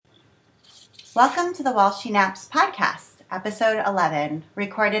Welcome to the While She Naps podcast, episode 11,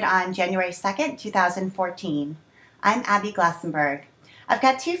 recorded on January 2nd, 2014. I'm Abby Glassenberg. I've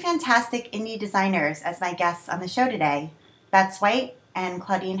got two fantastic indie designers as my guests on the show today, Betz and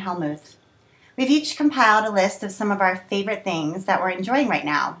Claudine Hellmuth. We've each compiled a list of some of our favorite things that we're enjoying right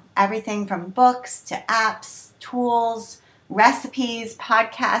now, everything from books to apps, tools, recipes,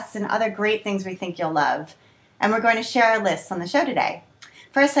 podcasts, and other great things we think you'll love. And we're going to share our lists on the show today.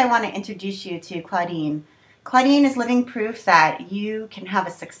 First, I want to introduce you to Claudine. Claudine is living proof that you can have a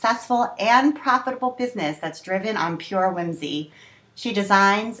successful and profitable business that's driven on pure whimsy. She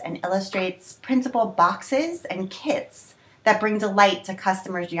designs and illustrates printable boxes and kits that bring delight to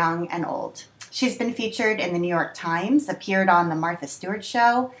customers young and old. She's been featured in the New York Times, appeared on The Martha Stewart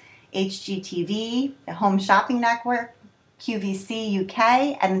Show, HGTV, the Home Shopping Network, QVC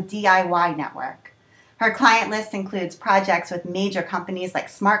UK, and the DIY Network. Her client list includes projects with major companies like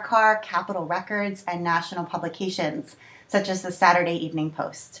Smart Car, Capitol Records, and national publications, such as the Saturday Evening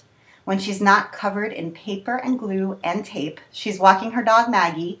Post. When she's not covered in paper and glue and tape, she's walking her dog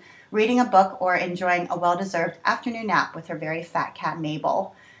Maggie, reading a book, or enjoying a well-deserved afternoon nap with her very fat cat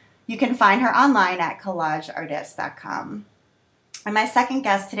Mabel. You can find her online at collageartist.com. And my second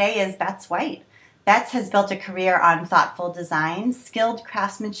guest today is Betz. Betz has built a career on thoughtful design, skilled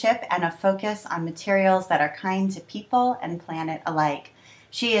craftsmanship, and a focus on materials that are kind to people and planet alike.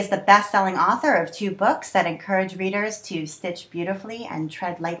 She is the best-selling author of 2 books that encourage readers to stitch beautifully and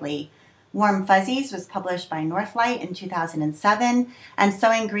tread lightly. Warm Fuzzies was published by Northlight in 2007, and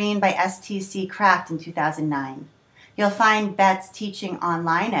Sewing Green by STC Craft in 2009. You'll find Betz teaching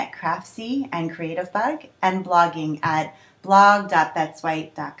online at Craftsy and Creative Bug, and blogging at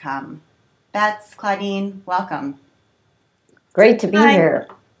blog.betzwhite.com. Betz, Claudine, welcome. Great to be here.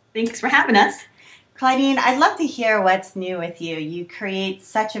 Thanks for having us. Claudine, I'd love to hear what's new with you. You create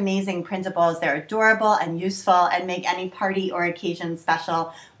such amazing printables. They're adorable and useful and make any party or occasion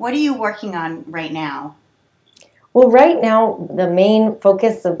special. What are you working on right now? Well, right now, the main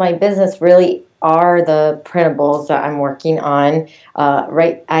focus of my business really are the printables that I'm working on. I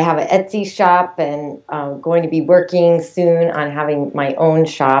have an Etsy shop, and I'm going to be working soon on having my own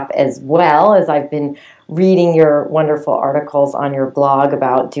shop, as well as I've been reading your wonderful articles on your blog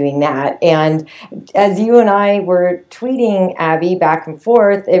about doing that. And as you and I were tweeting, Abby, back and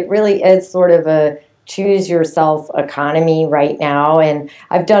forth, it really is sort of a choose yourself economy right now. And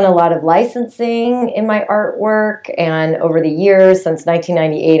I've done a lot of licensing in my artwork, and over the years, since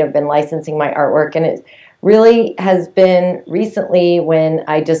 1998, I've been licensing my artwork, and it really has been recently when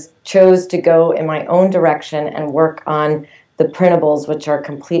I just chose to go in my own direction and work on the printables, which are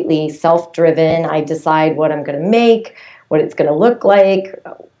completely self-driven. I decide what I'm going to make, what it's going to look like,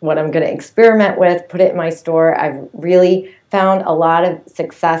 what I'm going to experiment with, put it in my store. I've really found a lot of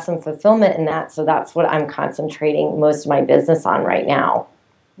success and fulfillment in that, so that's what I'm concentrating most of my business on right now.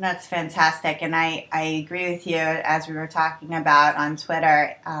 That's fantastic, and I agree with you. As we were talking about on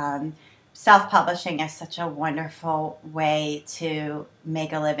Twitter, self-publishing is such a wonderful way to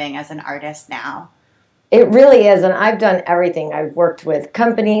make a living as an artist now. It really is, and I've done everything. I've worked with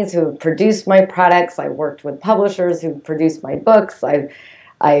companies who have produced my products. I've worked with publishers who've produced my books. I've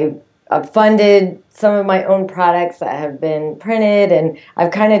funded some of my own products that have been printed, and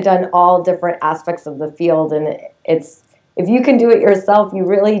I've kind of done all different aspects of the field. And it's, if you can do it yourself, you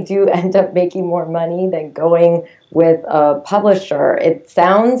really do end up making more money than going with a publisher. It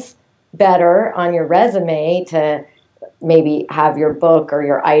sounds better on your resume to maybe have your book or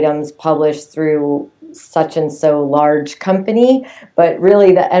your items published through such and so large company, but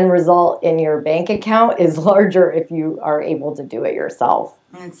really the end result in your bank account is larger if you are able to do it yourself.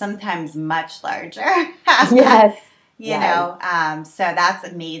 And sometimes much larger. Yes. So that's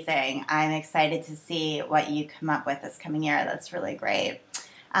amazing. I'm excited to see what you come up with this coming year. That's really great.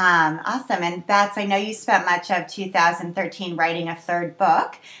 Awesome. And Betz, I know you spent much of 2013 writing a 3rd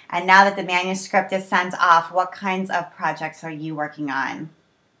book, and now that the manuscript is sent off, what kinds of projects are you working on?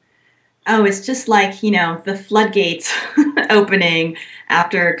 Oh, it's just like, the floodgates opening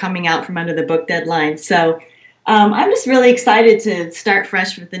after coming out from under the book deadline. So I'm just really excited to start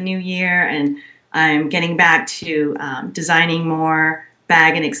fresh with the new year, and I'm getting back to designing more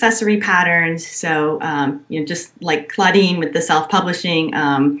bag and accessory patterns. So, just like Claudine with the self-publishing,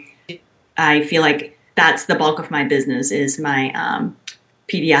 I feel like that's the bulk of my business is my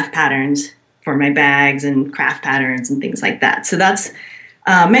PDF patterns for my bags and craft patterns and things like that. So that's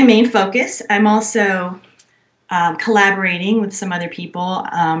my main focus. I'm also collaborating with some other people.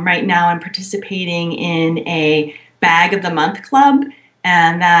 Right now I'm participating in a Bag of the Month club,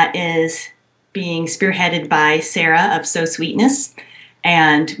 and that is being spearheaded by Sarah of So Sweetness.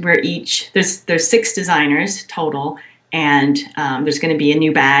 and there's 6 designers total, and there's going to be a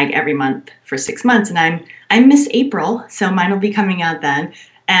new bag every month for 6 months, and I'm Miss April, so mine will be coming out then,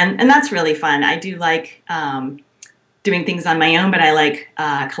 and that's really fun. I do like doing things on my own, but I like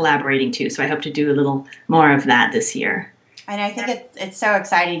collaborating too, so I hope to do a little more of that this year. And I think it's so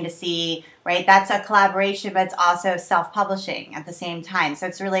exciting to see, right? That's a collaboration, but it's also self-publishing at the same time. So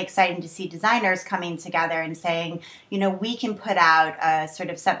it's really exciting to see designers coming together and saying, we can put out a sort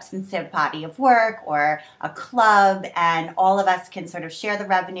of substantive body of work or a club, and all of us can sort of share the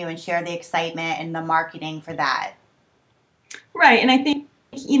revenue and share the excitement and the marketing for that. Right. And I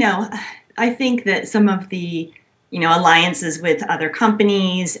think that some of the, alliances with other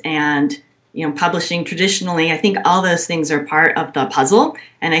companies and publishing traditionally, I think all those things are part of the puzzle.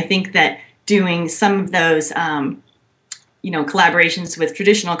 And I think that doing some of those, collaborations with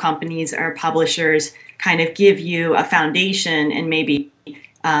traditional companies or publishers kind of give you a foundation and maybe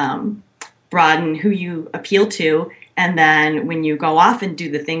broaden who you appeal to. And then when you go off and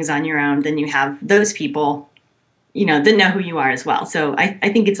do the things on your own, then you have those people, that know who you are as well. So I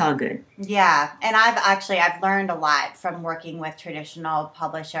think it's all good. Yeah. And I've learned a lot from working with traditional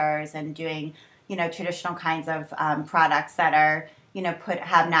publishers and doing, traditional kinds of products that are,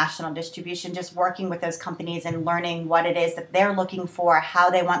 have national distribution, just working with those companies and learning what it is that they're looking for, how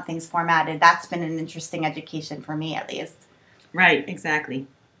they want things formatted. That's been an interesting education for me, at least. Right. Exactly.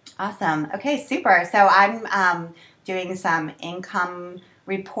 Awesome. Okay, super. So I'm doing some income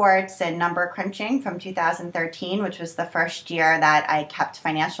reports and number crunching from 2013, which was the first year that I kept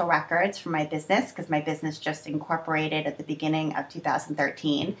financial records for my business, because my business just incorporated at the beginning of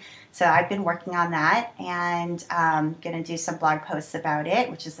 2013. So I've been working on that, and going to do some blog posts about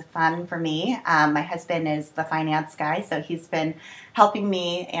it, which is fun for me. My husband is the finance guy, so he's been helping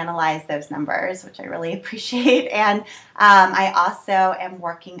me analyze those numbers, which I really appreciate. And I also am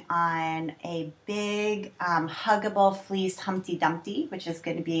working on a big huggable fleece Humpty Dumpty, which is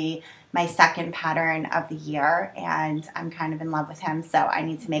going to be my second pattern of the year, and I'm kind of in love with him, so I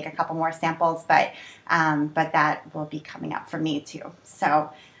need to make a couple more samples, but that will be coming up for me too. So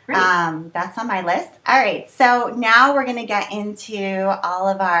that's on my list. All right, so now we're going to get into all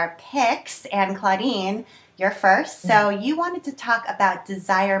of our picks, and Claudine, you're first. So you wanted to talk about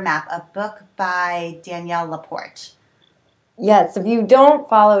Desire Map, a book by Danielle LaPorte. Yes, if you don't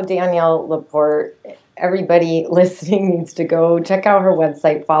follow Danielle LaPorte, everybody listening needs to go check out her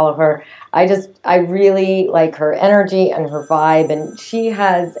website, follow her. I really like her energy and her vibe, and she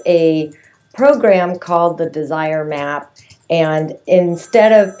has a program called the Desire Map, and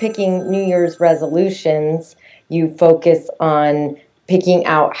instead of picking New Year's resolutions, you focus on picking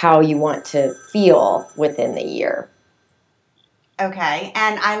out how you want to feel within the year. Okay,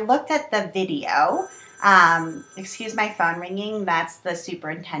 and I looked at the video. Excuse my phone ringing. That's the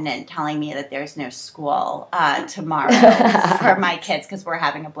superintendent telling me that there's no school tomorrow for my kids because we're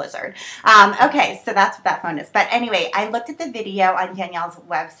having a blizzard. Okay, so that's what that phone is. But anyway, I looked at the video on Danielle's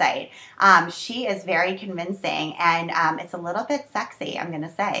website. She is very convincing, and it's a little bit sexy, I'm going to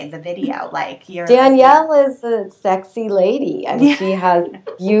say, the video. Danielle is a sexy lady, and she has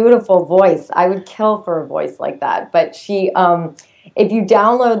beautiful voice. I would kill for a voice like that. But she... if you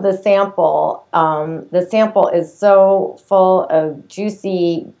download the sample is so full of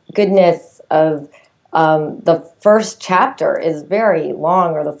juicy goodness of the first chapter is very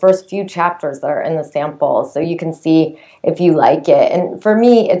long, or the first few chapters that are in the sample, so you can see if you like it. And for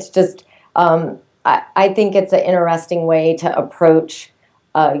me, it's just, I think it's an interesting way to approach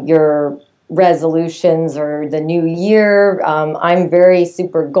your resolutions or the new year. I'm very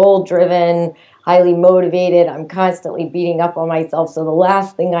super goal driven, highly motivated. I'm constantly beating up on myself. So the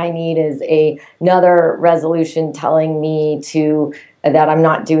last thing I need is another resolution telling me that I'm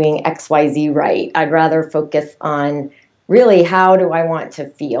not doing XYZ right. I'd rather focus on really how do I want to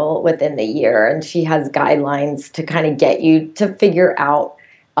feel within the year. And she has guidelines to kind of get you to figure out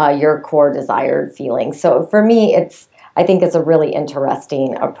your core desired feelings. So for me, I think it's a really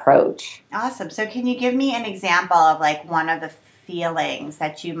interesting approach. Awesome. So can you give me an example of one of the feelings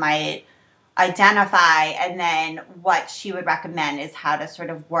that you might identify, and then what she would recommend is how to sort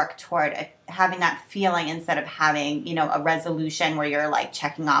of work toward having that feeling instead of having, a resolution where you're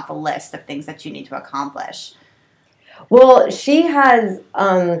checking off a list of things that you need to accomplish? Well, she has,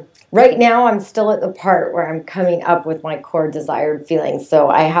 right now I'm still at the part where I'm coming up with my core desired feelings, so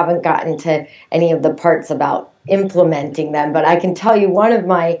I haven't gotten to any of the parts about implementing them, but I can tell you one of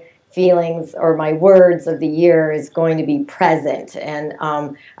my feelings or my words of the year is going to be present, and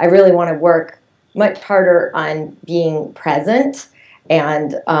I really want to work much harder on being present,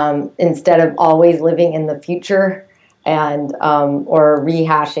 and instead of always living in the future, and or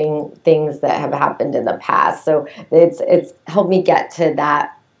rehashing things that have happened in the past. So it's helped me get to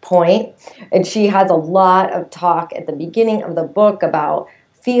that point. And she has a lot of talk at the beginning of the book about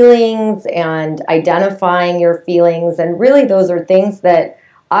feelings and identifying your feelings, and really those are things that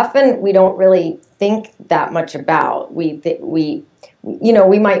often we don't really think that much about. We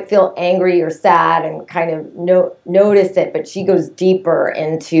might feel angry or sad and kind of notice it, but she goes deeper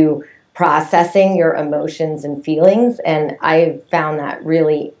into processing your emotions and feelings, and I found that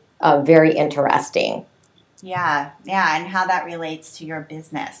really very interesting. Yeah, yeah, and how that relates to your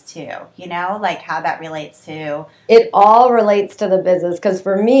business too, like how that relates to. It all relates to the business because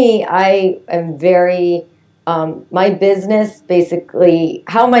for me, I am very, my business basically,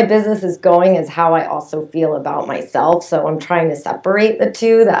 how my business is going is how I also feel about myself. So I'm trying to separate the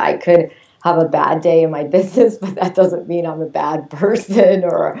two, that I could have a bad day in my business, but that doesn't mean I'm a bad person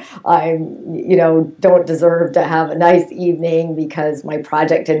or don't deserve to have a nice evening because my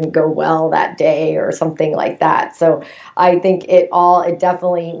project didn't go well that day or something like that. So I think it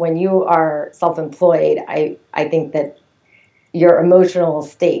definitely, when you are self-employed, I think that your emotional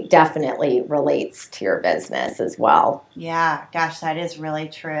state definitely relates to your business as well. Yeah, gosh, that is really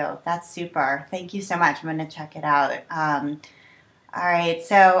true. That's super. Thank you so much. I'm going to check it out. All right,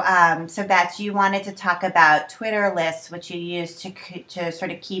 so Betz, you wanted to talk about Twitter lists, which you use to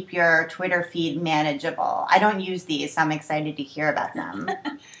sort of keep your Twitter feed manageable. I don't use these, so I'm excited to hear about them.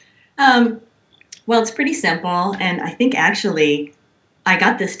 Well, it's pretty simple, and I think actually I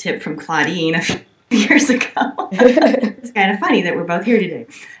got this tip from Claudine a few years ago. It's kind of funny that we're both here today.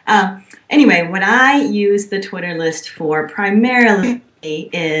 Anyway, what I use the Twitter list for primarily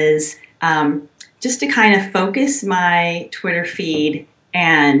is just to kind of focus my Twitter feed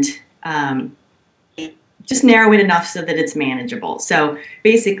and just narrow it enough so that it's manageable. So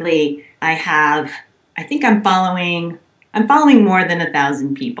basically, I think I'm following more than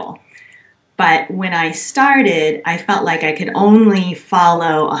 1,000 people. But when I started, I felt like I could only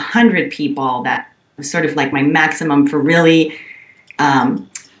follow 100 people. That was sort of like my maximum for really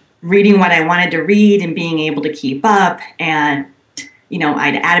reading what I wanted to read and being able to keep up. And,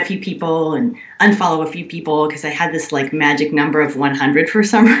 I'd add a few people and unfollow a few people because I had this like magic number of 100 for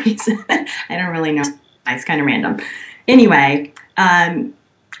some reason. I don't really know. It's kind of random. Anyway, when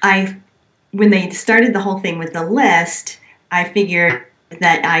they started the whole thing with the list, I figured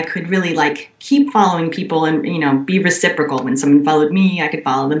that I could really like keep following people and, be reciprocal. When someone followed me, I could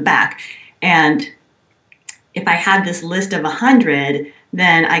follow them back. And if I had this list of 100,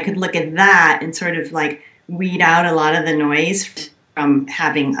 then I could look at that and sort of like weed out a lot of the noise from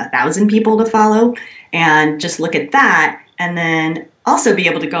having 1,000 people to follow and just look at that, and then also be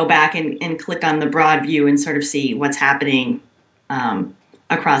able to go back and click on the broad view and sort of see what's happening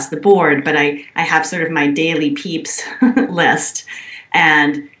across the board. But I have sort of my daily peeps list.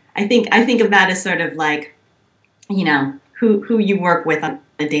 And I think of that as sort of like, who you work with on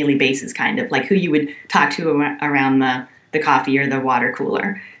a daily basis, kind of like who you would talk to around the coffee or the water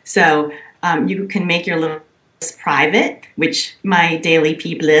cooler. So you can make your list private, which my daily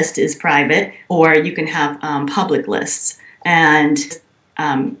peep list is private, or you can have public lists. And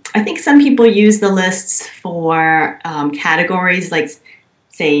I think some people use the lists for categories, like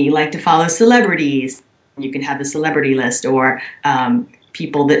say you like to follow celebrities. You can have a celebrity list, or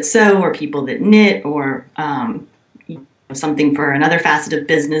people that sew, or people that knit, or something for another facet of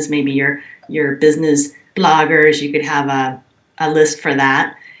business. Maybe your business bloggers. You could have a list for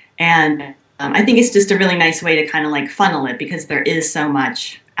that. And I think it's just a really nice way to kind of like funnel it because there is so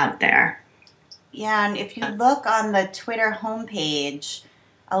much out there. Yeah, and if you look on the Twitter homepage,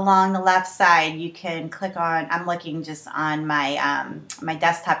 along the left side, you can click on. I'm looking just on my my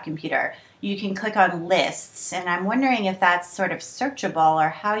desktop computer. You can click on lists, and I'm wondering if that's sort of searchable or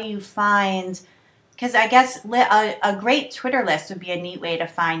how you find. Because I guess a great Twitter list would be a neat way to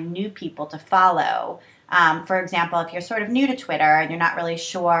find new people to follow. For example, if you're sort of new to Twitter and you're not really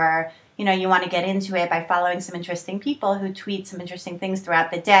sure, you want to get into it by following some interesting people who tweet some interesting things throughout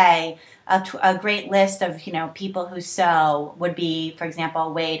the day. A great list of, people who sew would be, for example,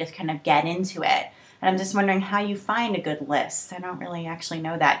 a way to kind of get into it. And I'm just wondering how you find a good list. I don't really actually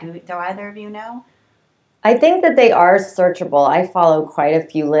know that. Do either of you know? I think that they are searchable. I follow quite a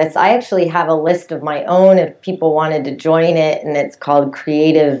few lists. I actually have a list of my own if people wanted to join it, and it's called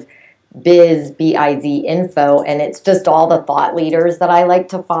Creative Biz, B-I-Z info, and it's just all the thought leaders that I like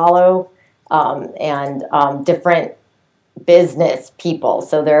to follow, and different business people.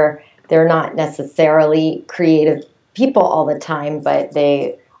 So they're not necessarily creative people all the time, but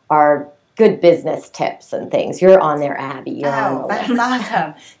they are good business tips and things. You're on there, Abby. You're on the that's list.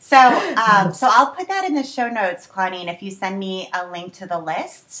 awesome. So I'll put that in the show notes, Claudine, if you send me a link to the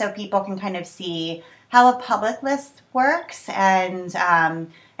list so people can kind of see how a public list works and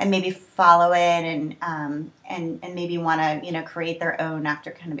maybe follow it and maybe want to, create their own after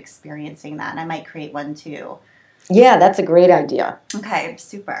kind of experiencing that. And I might create one too. Yeah, that's a great idea. Okay,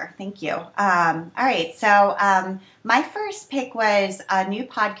 super. Thank you. All right. So my first pick was a new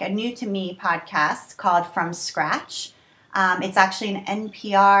to me podcast called From Scratch. It's actually an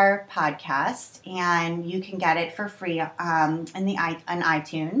NPR podcast, and you can get it for free on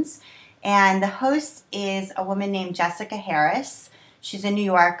iTunes. And the host is a woman named Jessica Harris. She's a New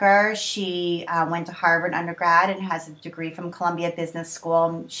Yorker. She went to Harvard undergrad and has a degree from Columbia Business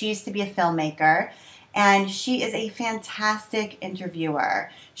School. She used to be a filmmaker. And she is a fantastic interviewer.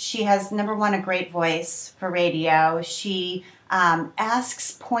 She has, number one, a great voice for radio. She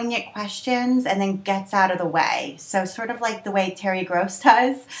asks poignant questions and then gets out of the way. So sort of like the way Terry Gross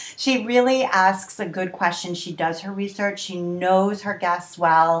does. She really asks a good question. She does her research. She knows her guests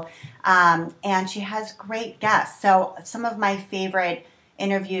well. And she has great guests. So some of my favorite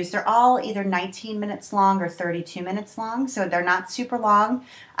interviews, they're all either 19 minutes long or 32 minutes long, so they're not super long.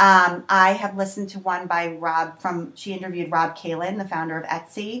 I have listened to one by she interviewed Rob Kalin, the founder of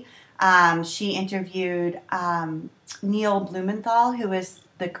Etsy. She interviewed Neil Blumenthal, who is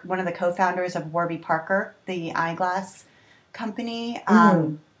one of the co-founders of Warby Parker, the eyeglass company.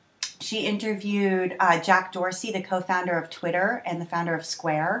 She interviewed Jack Dorsey, the co-founder of Twitter and the founder of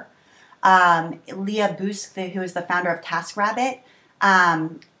Square. Leah Busk, who is the founder of TaskRabbit.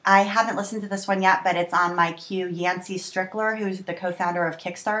 I haven't listened to this one yet, but it's on my queue. Yancey Strickler, who's the co-founder of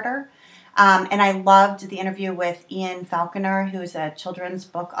Kickstarter. And I loved the interview with Ian Falconer, who's a children's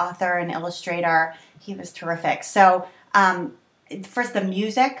book author and illustrator. He was terrific. So, first, the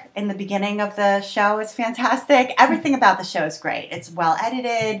music in the beginning of the show is fantastic. Everything about the show is great. It's well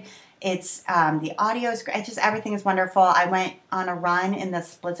edited. It's the audio is great. Just everything is wonderful. I went on a run in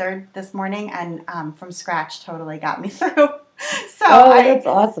this blizzard this morning, and From Scratch totally got me through. So that's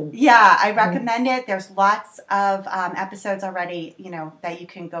awesome. Yeah, I recommend it. There's lots of episodes already, that you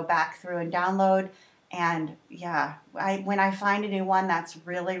can go back through and download. And yeah, when I find a new one that's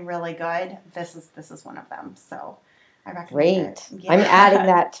really, really good, this is one of them. So I recommend it. Yeah. I'm adding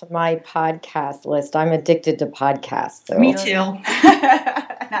that to my podcast list. I'm addicted to podcasts. So. Me too.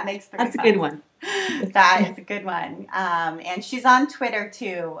 That's a good one. That is a good one. And she's on Twitter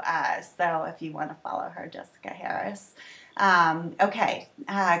too. So if you want to follow her, Jessica Harris. Okay.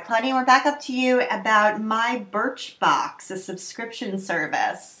 Claudine, we're back up to you about My Birchbox, a subscription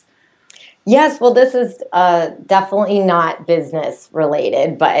service. Yes, well, this is definitely not business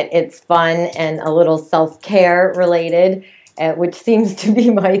related, but it's fun and a little self-care related, which seems to be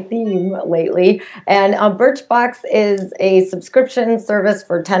my theme lately. And Birchbox is a subscription service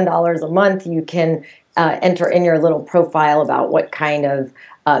for $10 a month. You can enter in your little profile about what kind of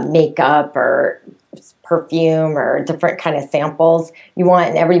makeup or perfume or different kind of samples you want.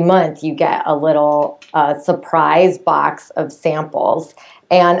 And every month you get a little surprise box of samples.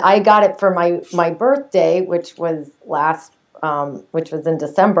 And I got it for my birthday, which was in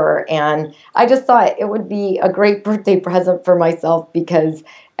December. And I just thought it would be a great birthday present for myself because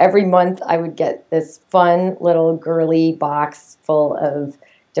every month I would get this fun little girly box full of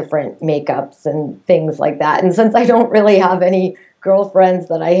different makeups and things like that. And since I don't really have any girlfriends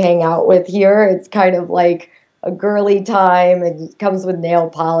that I hang out with here, it's kind of like a girly time. It comes with nail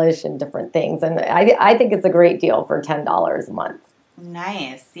polish and different things. And I think it's a great deal for $10 a month.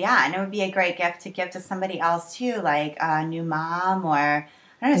 Nice. Yeah, and it would be a great gift to give to somebody else too, like a new mom or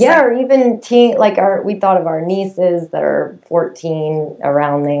I don't know. Yeah, or even teen, we thought of our nieces that are 14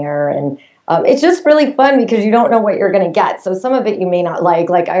 around there. And it's just really fun because you don't know what you're going to get. So some of it you may not like.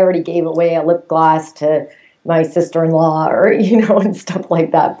 Like I already gave away a lip gloss to my sister-in-law or, and stuff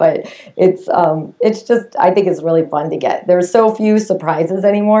like that. But it's just, I think it's really fun to get. There's so few surprises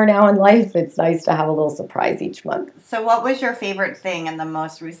anymore now in life. It's nice to have a little surprise each month. So what was your favorite thing in the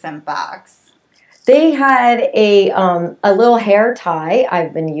most recent box? They had a little hair tie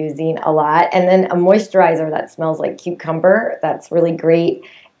I've been using a lot. And then a moisturizer that smells like cucumber. That's really great.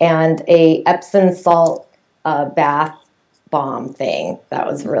 And a Epsom salt bath bomb thing. That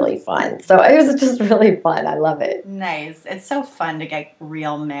was really fun. So it was just really fun. I love it. Nice. It's so fun to get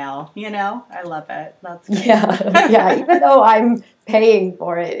real mail, I love it. That's great. Yeah. Even though I'm paying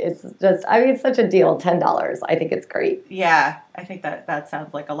for it, it's just, it's such a deal, $10. I think it's great. Yeah, I think that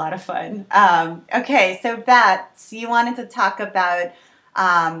sounds like a lot of fun. Okay, so Betz, you wanted to talk about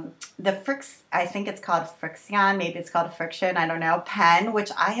the I think it's called Frixion, maybe it's called Friction, I don't know, pen,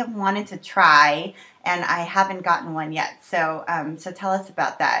 which I have wanted to try, and I haven't gotten one yet. So, so tell us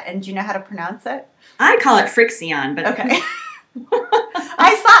about that. And do you know how to pronounce it? I call it Frixion, but okay.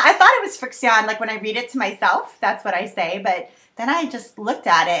 I thought it was Frixion, like when I read it to myself, that's what I say, but then I just looked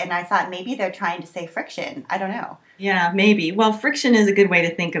at it and I thought maybe they're trying to say friction. I don't know. Yeah, maybe. Well, friction is a good way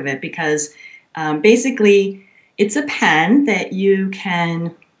to think of it because basically it's a pen that you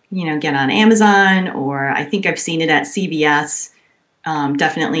can, get on Amazon, or I think I've seen it at CVS,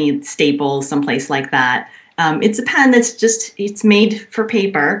 definitely Staples, someplace like that. It's a pen it's made for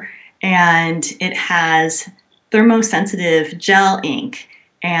paper, and it has thermosensitive gel ink.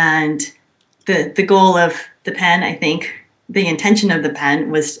 And the goal of the pen, I think, the intention of the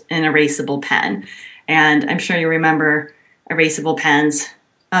pen was an erasable pen. And I'm sure you remember erasable pens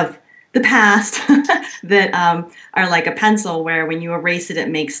of the past that are like a pencil where when you erase it, it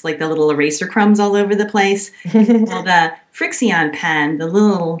makes like the little eraser crumbs all over the place. Well, the Frixion pen, the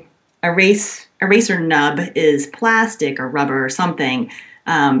little eraser nub is plastic or rubber or something.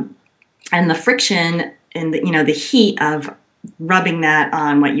 And the friction and the heat of rubbing that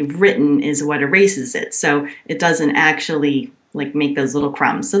on what you've written is what erases it. So it doesn't actually like make those little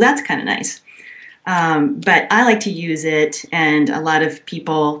crumbs. So that's kind of nice. But I like to use it, and a lot of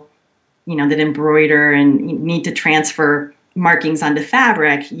people, that embroider and need to transfer markings onto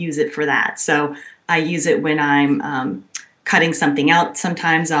fabric use it for that. So I use it when I'm cutting something out.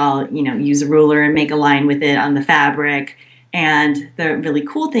 Sometimes I'll, use a ruler and make a line with it on the fabric. And the really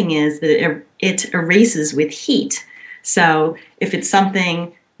cool thing is that it erases with heat. So if it's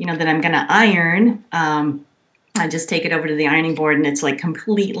something, that I'm going to iron, I just take it over to the ironing board and it's like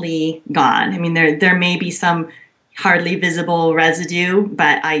completely gone. I mean, there may be some hardly visible residue,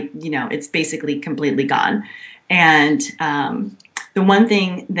 but it's basically completely gone. And the one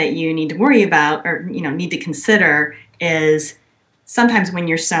thing that you need to worry about, or, need to consider, is sometimes when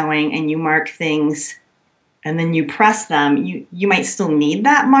you're sewing and you mark things and then you press them, you might still need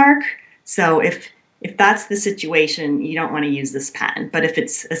that mark. So if that's the situation, you don't want to use this pen. But if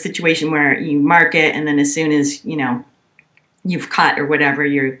it's a situation where you mark it and then as soon as, you've cut or whatever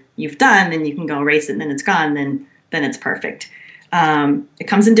you've done, then you can go erase it and then it's gone, then it's perfect. It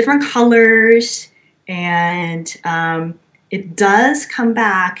comes in different colors, and it does come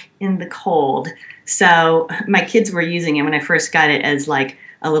back in the cold. So my kids were using it when I first got it as like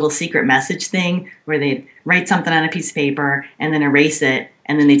a little secret message thing where they'd write something on a piece of paper and then erase it,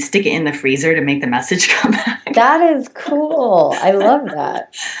 and then they'd stick it in the freezer to make the message come back. That is cool. I love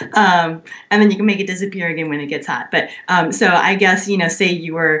that. And then you can make it disappear again when it gets hot. But so I guess, say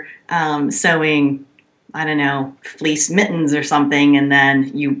you were sewing, I don't know, fleece mittens or something, and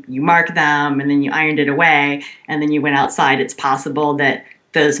then you mark them and then you ironed it away and then you went outside. It's possible that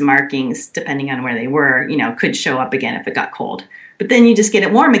those markings, depending on where they were, could show up again if it got cold. But then you just get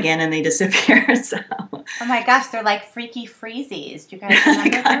it warm again and they disappear. So. Oh my gosh, they're like freaky freezies. Do you guys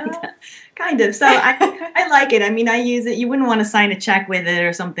remember those? Kind of. So I like it. I mean, I use it. You wouldn't want to sign a check with it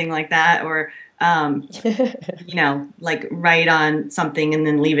or something like that, or like write on something and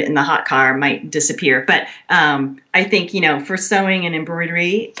then leave it in the hot car, might disappear. But I think, for sewing and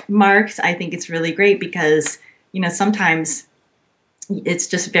embroidery marks, I think it's really great because, sometimes it's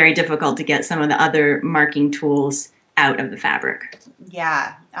just very difficult to get some of the other marking tools out of the fabric.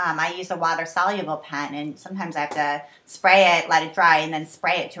 Yeah. I use a water-soluble pen, and sometimes I have to spray it, let it dry, and then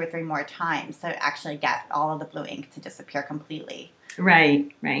spray it 2 or 3 more times to actually get all of the blue ink to disappear completely.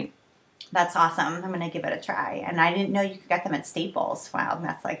 Right. That's awesome. I'm going to give it a try. And I didn't know you could get them at Staples. Wow,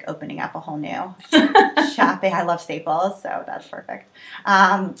 that's like opening up a whole new shopping. I love Staples, so that's perfect.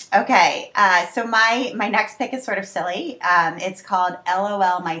 Okay, so my next pick is sort of silly. It's called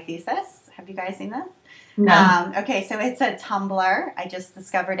LOL My Thesis. Have you guys seen this? No. Okay, so it's a Tumblr. I just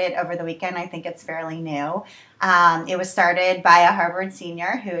discovered it over the weekend. I think it's fairly new. It was started by a Harvard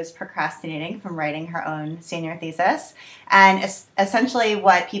senior who is procrastinating from writing her own senior thesis. And essentially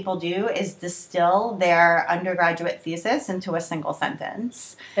what people do is distill their undergraduate thesis into a single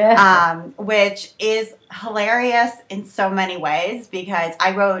sentence, which is hilarious in so many ways, because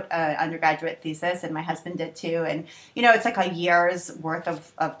I wrote an undergraduate thesis and my husband did too. And, it's like a year's worth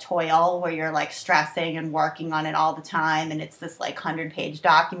of toil where you're like stressing and working on it all the time. And it's this like 100-page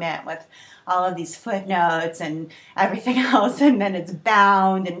document with all of these footnotes and everything else, and then it's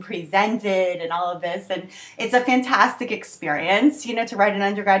bound and presented and all of this, and it's a fantastic experience, to write an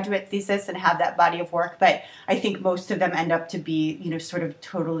undergraduate thesis and have that body of work, but I think most of them end up to be, sort of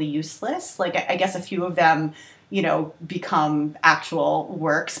totally useless. Like, I guess a few of them, become actual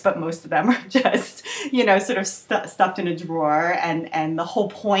works, but most of them are just, sort of stuffed in a drawer. And the whole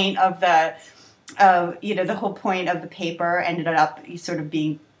point of the paper ended up sort of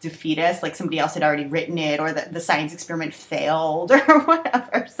being defeatist, like somebody else had already written it, or the science experiment failed, or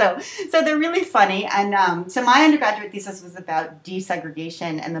whatever. So they're really funny. And so my undergraduate thesis was about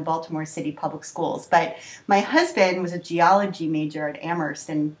desegregation in the Baltimore City public schools. But my husband was a geology major at Amherst,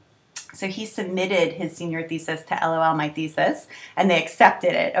 and so he submitted his senior thesis to LOL My Thesis, and they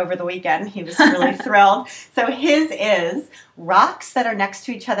accepted it over the weekend. He was really thrilled. So his is rocks that are next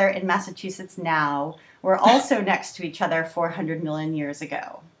to each other in Massachusetts now were also next to each other 400 million years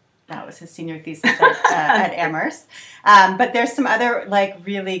ago. That was his senior thesis at Amherst. But there's some other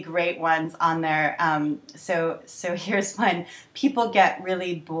really great ones on there. So here's one. People get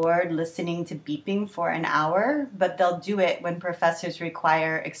really bored listening to beeping for an hour, but they'll do it when professors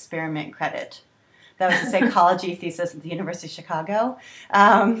require experiment credit. That was a psychology thesis at the University of Chicago.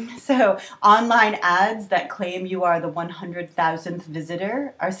 So online ads that claim you are the 100,000th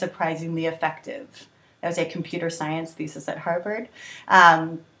visitor are surprisingly effective. That was a computer science thesis at Harvard.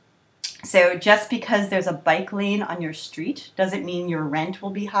 So just because there's a bike lane on your street doesn't mean your rent will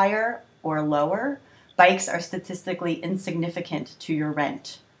be higher or lower. Bikes are statistically insignificant to your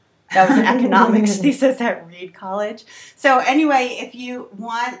rent. That was an economics thesis at Reed College. So anyway, if you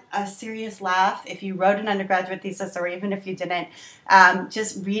want a serious laugh, if you wrote an undergraduate thesis, or even if you didn't,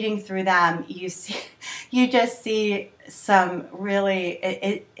 just reading through them, you just see some really,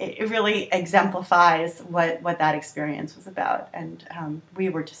 it really exemplifies what that experience was about. And we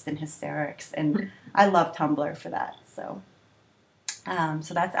were just in hysterics, and I love Tumblr for that. So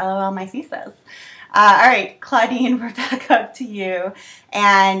that's LOL My Thesis. All right, Claudine, we're back up to you.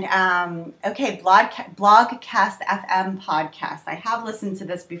 And okay, Blogcast FM podcast. I have listened to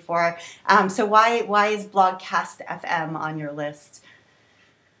this before. So why is Blogcast FM on your list?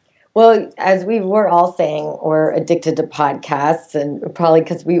 Well, as we were all saying, we're addicted to podcasts, and probably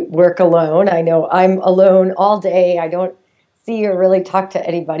because we work alone. I know I'm alone all day. I don't see or really talk to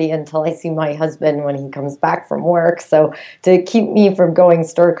anybody until I see my husband when he comes back from work. So to keep me from going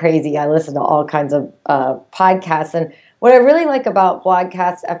stir crazy, I listen to all kinds of podcasts. And what I really like about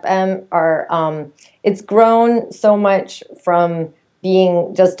Blogcast FM are it's grown so much from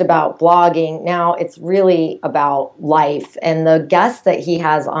being just about blogging. Now it's really about life. And the guests that he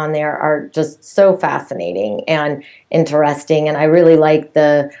has on there are just so fascinating and interesting. And I really like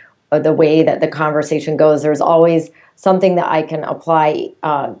the way that the conversation goes. There's always something that I can apply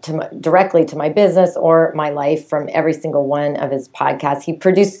directly to my business or my life from every single one of his podcasts. He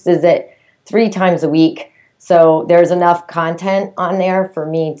produces it 3 times a week. So there's enough content on there for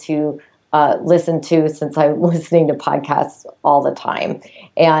me to listen to, since I'm listening to podcasts all the time.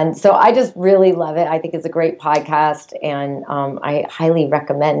 And so I just really love it. I think it's a great podcast, and I highly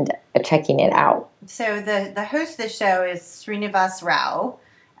recommend checking it out. So the host of the show is Srinivas Rao,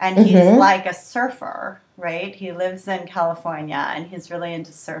 and he's like a surfer, right? He lives in California, and he's really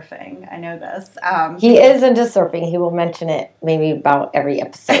into surfing. I know this. He is into surfing. He will mention it maybe about every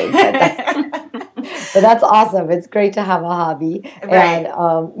episode. But that's awesome. It's great to have a hobby. Right.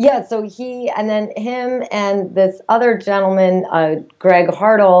 And so him and this other gentleman, Greg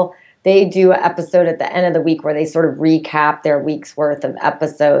Hartle, they do an episode at the end of the week where they sort of recap their week's worth of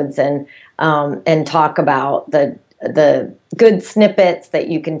episodes and talk about the good snippets that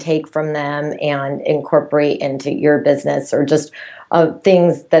you can take from them and incorporate into your business, or just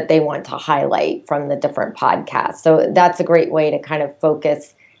things that they want to highlight from the different podcasts. So that's a great way to kind of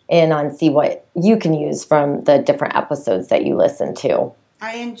focus in on see what you can use from the different episodes that you listen to.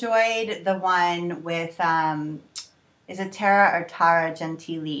 I enjoyed the one with, is it Tara or Tara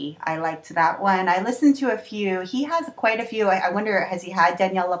Gentili? I liked that one. I listened to a few. He has quite a few. I wonder, has he had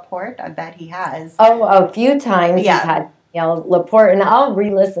Danielle Laporte? I bet he has. Oh, a few times. Yeah. He's had Danielle Laporte, and I'll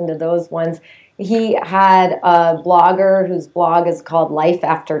re-listen to those ones. He had a blogger whose blog is called Life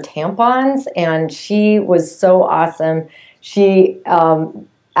After Tampons, and she was so awesome. She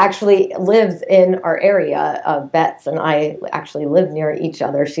actually lives in our area. Betz and I actually live near each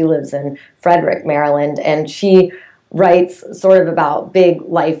other. She lives in Frederick, Maryland, and she writes sort of about big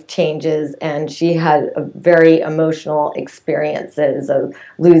life changes, and she had very emotional experiences of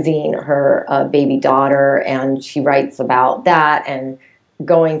losing her baby daughter, and she writes about that and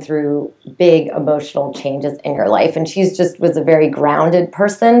going through big emotional changes in your life. And she's just was a very grounded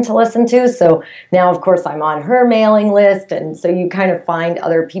person to listen to. So now, of course, I'm on her mailing list. And so you kind of find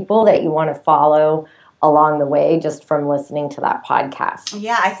other people that you want to follow along the way just from listening to that podcast.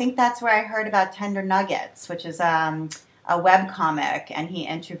 Yeah, I think that's where I heard about Tender Nuggets, which is a web comic, and he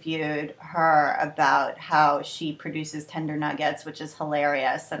interviewed her about how she produces tender nuggets, which is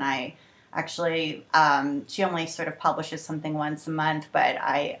hilarious. And I actually, she only sort of publishes something once a month, but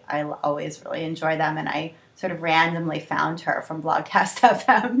I always really enjoy them. And I sort of randomly found her from Blogcast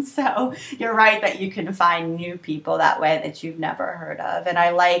FM. So you're right that you can find new people that way that you've never heard of. And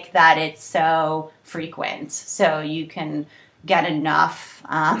I like that it's so frequent. So you can get enough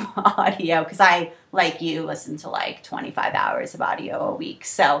audio, because I, like you, listen to like 25 hours of audio a week.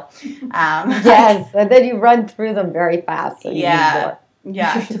 So yes, and then you run through them very fast. So you need more.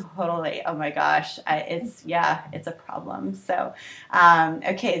 Yeah, totally. Oh my gosh. It's a problem. So,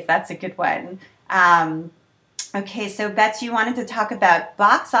 okay, that's a good one. Okay, so Betz, you wanted to talk about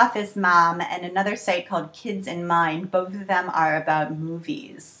Box Office Mom and another site called Kids in Mind. Both of them are about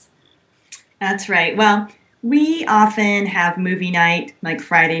movies. That's right. Well, we often have movie night, like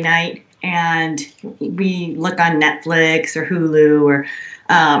Friday night, and we look on Netflix or Hulu or,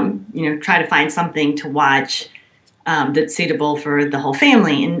 try to find something to watch that's suitable for the whole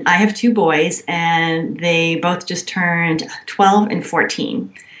family. And I have two boys, and they both just turned 12 and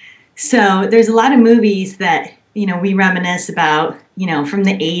 14. So there's a lot of movies that, we reminisce about, from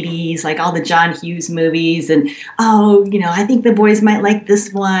the 80s, like all the John Hughes movies. And, I think the boys might like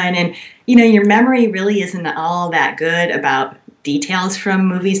this one. And, your memory really isn't all that good about details from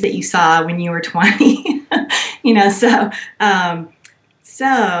movies that you saw when you were 20.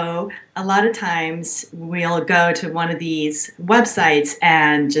 So a lot of times we'll go to one of these websites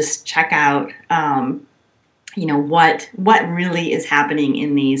and just check out, what really is happening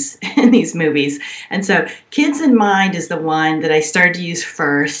in these movies. And so Kids in Mind is the one that I started to use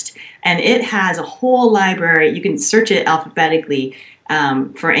first, and it has a whole library. You can search it alphabetically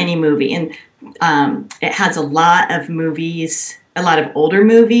for any movie, and it has a lot of movies, a lot of older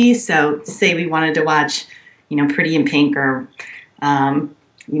movies. So say we wanted to watch, Pretty in Pink or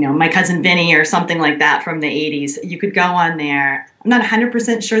My Cousin Vinny or something like that from the 80s. You could go on there. I'm not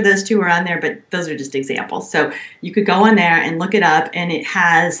 100% sure those two are on there, but those are just examples. So you could go on there and look it up, and it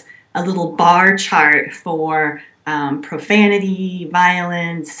has a little bar chart for profanity,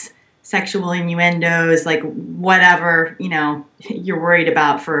 violence, sexual innuendos, like whatever, you're worried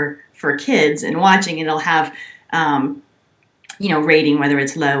about for kids and watching. It'll have, rating, whether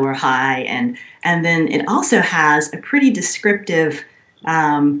it's low or high. And then it also has a pretty descriptive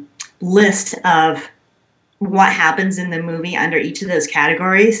list of what happens in the movie under each of those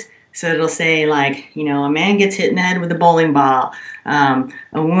categories. So it'll say like, a man gets hit in the head with a bowling ball. A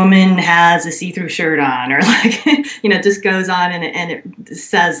woman has a see-through shirt on, or like, it just goes on and it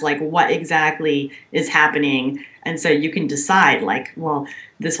says like what exactly is happening. And so you can decide like, well,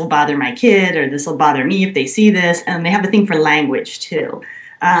 this will bother my kid, or this will bother me if they see this. And they have a thing for language too.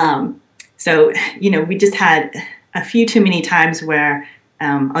 So, we just had a few too many times where,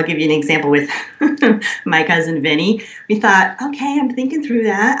 I'll give you an example with My Cousin Vinny. We thought, okay, I'm thinking through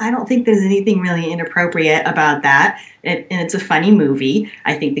that. I don't think there's anything really inappropriate about that. And it's a funny movie.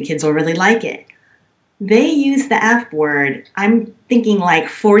 I think the kids will really like it. They use the F word, I'm thinking like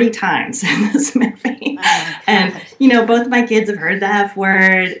 40 times in this movie. And, both my kids have heard the F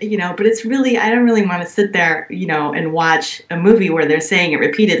word, but it's really, I don't really want to sit there, and watch a movie where they're saying it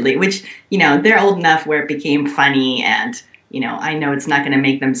repeatedly, which, they're old enough where it became funny, and, I know it's not going to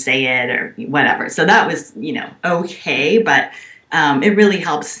make them say it or whatever. So that was, okay, but it really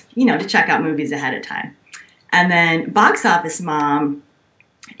helps, to check out movies ahead of time. And then Box Office Mom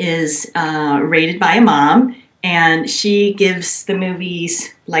is rated by a mom, and she gives the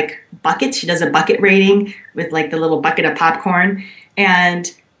movies like buckets. She does a bucket rating with like the little bucket of popcorn,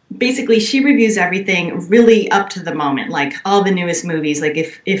 and basically she reviews everything really up to the moment, like all the newest movies. Like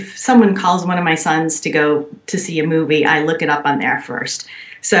if someone calls one of my sons to go to see a movie, I look it up on there first.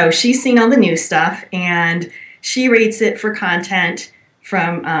 So she's seen all the new stuff, and she rates it for content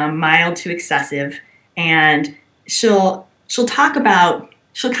from mild to excessive, and she'll kind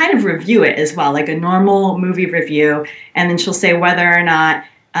of review it as well, like a normal movie review, and then she'll say whether or not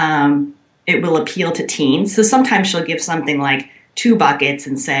it will appeal to teens. So sometimes she'll give something like 2 buckets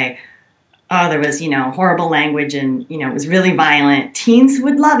and say, oh, there was, horrible language and, it was really violent. Teens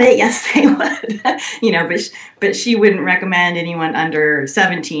would love it. Yes, they would. But she wouldn't recommend anyone under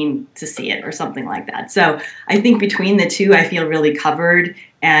 17 to see it or something like that. So I think between the two, I feel really covered.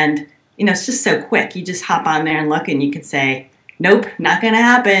 And, it's just so quick. You just hop on there and look, and you can say, nope, not going to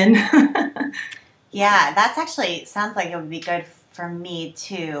happen. Yeah, that's actually sounds like it would be good for me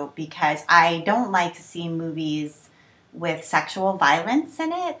too, because I don't like to see movies with sexual violence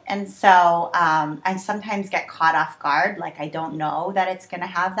in it. And so I sometimes get caught off guard. Like I don't know that it's going to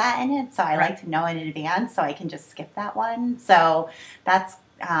have that in it. So I like to know in advance so I can just skip that one. So that's,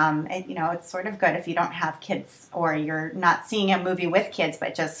 it's sort of good if you don't have kids or you're not seeing a movie with kids,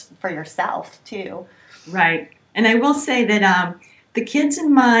 but just for yourself too. Right. And I will say that the Kids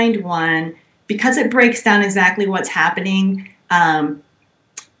in Mind one, because it breaks down exactly what's happening,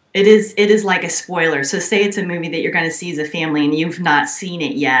 it is like a spoiler. So say it's a movie that you're going to see as a family and you've not seen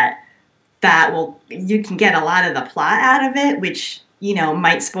it yet, you can get a lot of the plot out of it, which,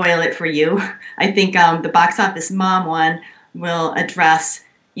 might spoil it for you. I think the Box Office Mom one will address,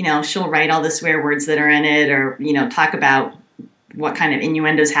 she'll write all the swear words that are in it or, talk about what kind of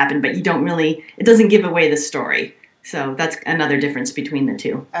innuendos happen, but it doesn't give away the story. So that's another difference between the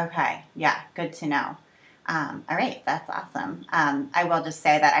two. Okay. Yeah. Good to know. All right. That's awesome. I will just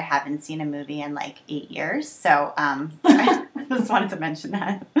say that I haven't seen a movie in like 8 years. So I just wanted to mention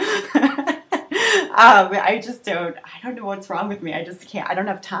that. I don't know what's wrong with me. I just can't, I don't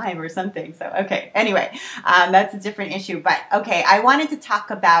have time or something. So, okay. Anyway, that's a different issue. But okay, I wanted to talk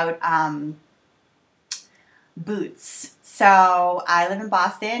about boots. So I live in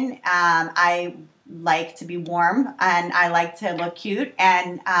Boston. I like to be warm and I like to look cute.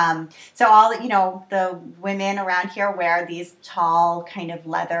 And so all, the women around here wear these tall kind of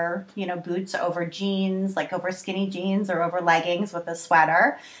leather, boots over jeans, like over skinny jeans or over leggings with a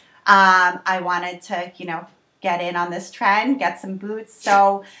sweater. I wanted to, get in on this trend, get some boots.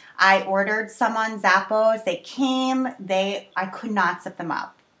 So I ordered some on Zappos. They came, I could not zip them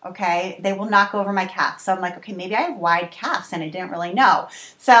up. Okay, they will not go over my calf. So I'm like, okay, maybe I have wide calves and I didn't really know.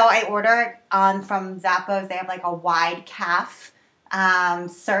 So I ordered from Zappos. They have like a wide calf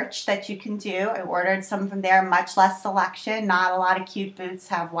search that you can do. I ordered some from there, much less selection. Not a lot of cute boots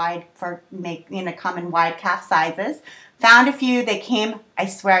have come in wide calf sizes. Found a few. They came. I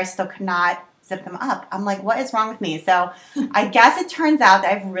swear I still could not zip them up. I'm like, what is wrong with me? So I guess it turns out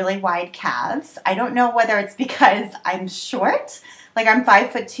that I have really wide calves. I don't know whether it's because I'm short. Like I'm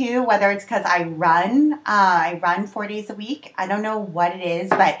 5'2", whether it's because I run 4 days a week. I don't know what it is,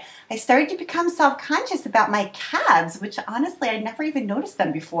 but I started to become self-conscious about my calves, which honestly, I never even noticed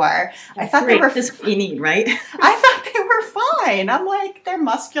them before. I thought they were just what you need, right? I thought they were fine. I'm like, they're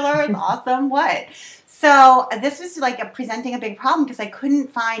muscular. It's awesome. What? So this was like presenting a big problem because I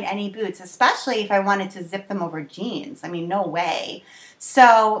couldn't find any boots, especially if I wanted to zip them over jeans. I mean, no way.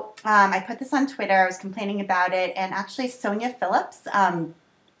 So I put this on Twitter. I was complaining about it. And actually, Sonia Phillips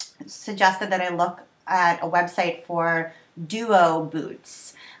suggested that I look at a website for Duo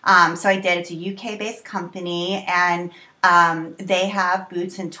boots. So I did. It's a UK-based company. And they have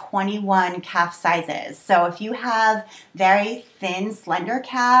boots in 21 calf sizes. So if you have very thin, slender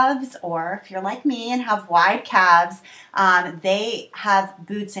calves, or if you're like me and have wide calves, they have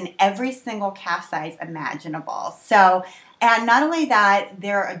boots in every single calf size imaginable. So, and not only that,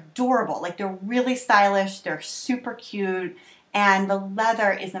 they're adorable. Like they're really stylish. They're super cute. And the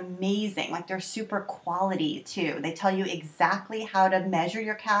leather is amazing. Like they're super quality too. They tell you exactly how to measure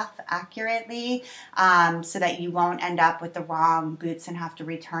your calf accurately so that you won't end up with the wrong boots and have to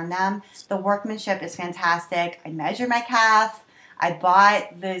return them. The workmanship is fantastic. I measured my calf. I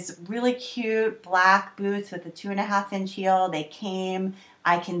bought these really cute black boots with a 2.5-inch heel. They came.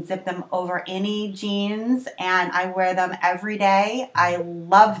 I can zip them over any jeans and I wear them every day. I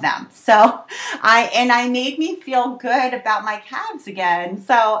love them. So I made me feel good about my calves again.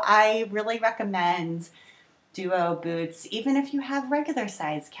 So I really recommend Duo boots, even if you have regular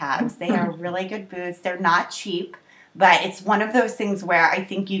size calves. They are really good boots. They're not cheap, but it's one of those things where I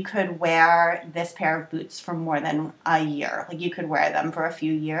think you could wear this pair of boots for more than a year. Like you could wear them for a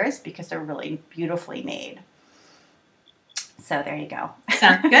few years because they're really beautifully made. So there you go.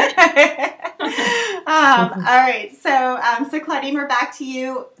 Sounds good. All right. So Claudine, we're back to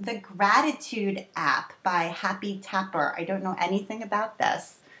you. The Gratitude app by Happy Tapper. I don't know anything about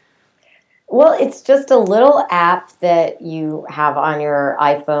this. Well, it's just a little app that you have on your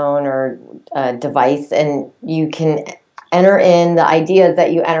iPhone or device, and you can enter in the ideas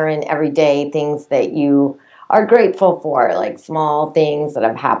that you enter in every day, things that you are grateful for, like small things that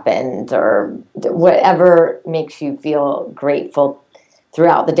have happened or whatever makes you feel grateful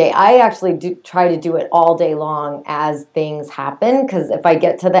throughout the day. I actually do try to do it all day long as things happen, because if I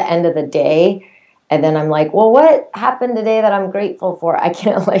get to the end of the day and then I'm like, well, what happened today that I'm grateful for? I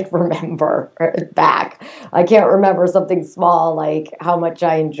can't remember back. I can't remember something small like how much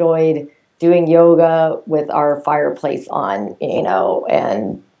I enjoyed doing yoga with our fireplace on,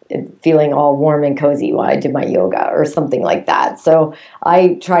 and feeling all warm and cozy while I did my yoga or something like that. So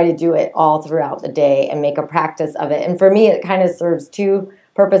I try to do it all throughout the day and make a practice of it. And for me, it kind of serves two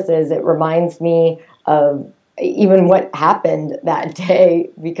purposes. It reminds me of even what happened that day,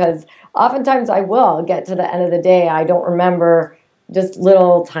 because oftentimes I will get to the end of the day, I don't remember just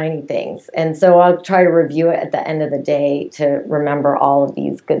little tiny things. And so I'll try to review it at the end of the day to remember all of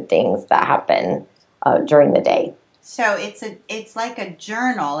these good things that happen during the day. So it's like a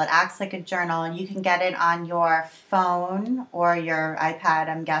journal. It acts like a journal, and you can get it on your phone or your iPad,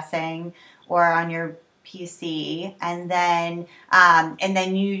 I'm guessing, or on your PC, and then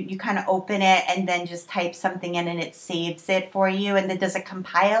you kind of open it and then just type something in, and it saves it for you. And then does it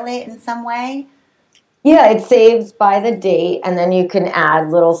compile it in some way? Yeah, it saves by the date, and then you can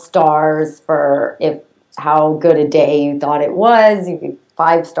add little stars for if how good a day you thought it was. You could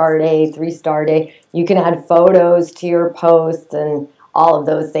 5-star day, 3-star day. You can add photos to your posts and all of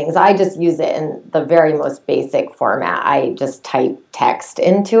those things. I just use it in the very most basic format. I just type text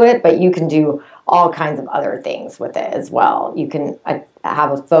into it, but you can do all kinds of other things with it as well. You can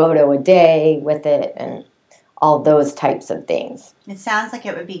have a photo a day with it and all those types of things. It sounds like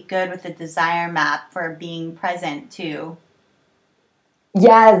it would be good with a desire map for being present too.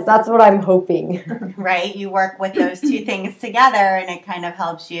 Yes, that's what I'm hoping. Right? You work with those two things together, and it kind of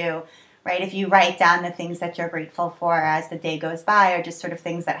helps you, right? If you write down the things that you're grateful for as the day goes by, or just sort of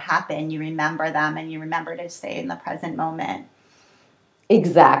things that happen, you remember them and you remember to stay in the present moment.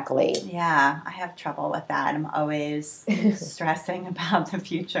 Exactly. Yeah, I have trouble with that. I'm always stressing about the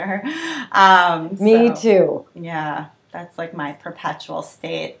future. Me too. Yeah, that's like my perpetual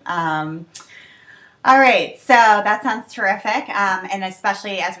state. All right, so that sounds terrific, and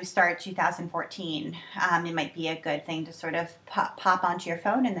especially as we start 2014, it might be a good thing to sort of pop onto your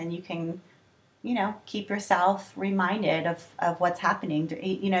phone, and then you can, keep yourself reminded of what's happening.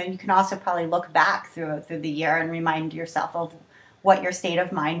 You can also probably look back through the year and remind yourself of what your state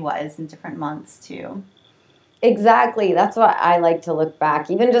of mind was in different months too. Exactly. That's why I like to look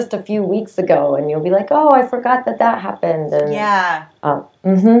back, even just a few weeks ago, and you'll be like, "Oh, I forgot that happened." And, yeah,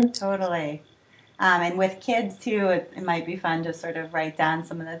 totally. And with kids too, it might be fun to sort of write down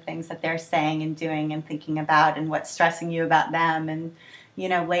some of the things that they're saying and doing and thinking about, and what's stressing you about them. And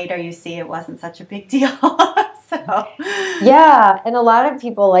later you see it wasn't such a big deal. So yeah, and a lot of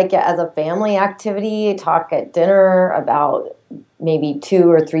people like it as a family activity. Talk at dinner about maybe 2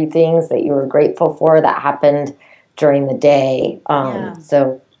 or 3 things that you were grateful for that happened during the day.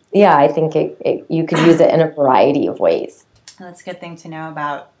 So yeah, I think you could use it in a variety of ways. That's a good thing to know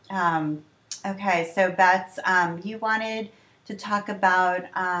about. Okay, so Betz, you wanted to talk about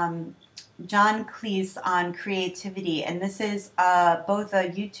John Cleese on creativity, and this is both a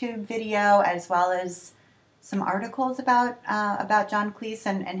YouTube video as well as some articles about John Cleese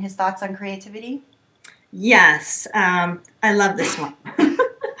and his thoughts on creativity. Yes, I love this one.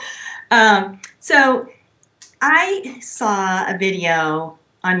 So I saw a video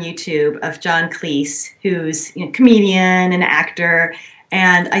on YouTube of John Cleese, who's a comedian and actor,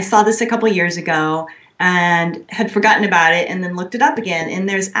 and I saw this a couple years ago and had forgotten about it and then looked it up again. And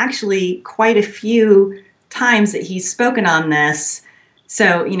there's actually quite a few times that he's spoken on this.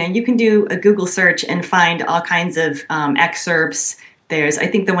 So, you can do a Google search and find all kinds of excerpts. I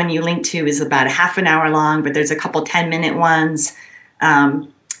think the one you linked to is about a half an hour long, but there's a couple 10-minute ones.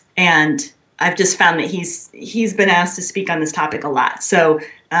 And I've just found that he's been asked to speak on this topic a lot. So,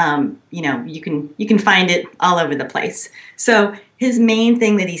 you can find it all over the place. So his main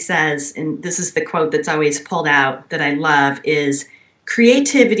thing that he says, and this is the quote that's always pulled out that I love, is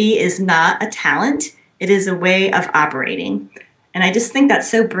creativity is not a talent. It is a way of operating. And I just think that's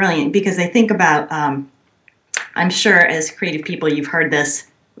so brilliant, because I think about, I'm sure as creative people, you've heard this,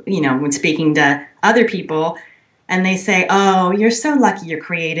 when speaking to other people, and they say, "Oh, you're so lucky you're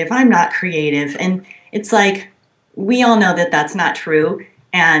creative. I'm not creative." And it's like, we all know that that's not true.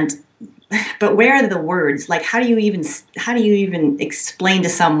 But where are the words? Like, how do you even explain to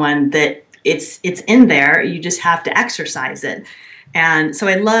someone that it's in there? You just have to exercise it. And so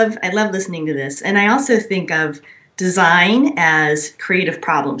I love listening to this. And I also think of design as creative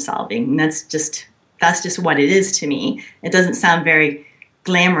problem solving. And that's just what it is to me. It doesn't sound very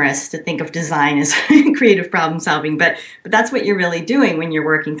glamorous to think of design as creative problem solving, but that's what you're really doing when you're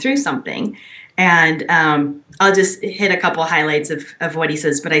working through something. And I'll just hit a couple highlights of what he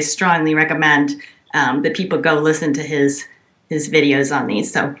says, but I strongly recommend that people go listen to his videos on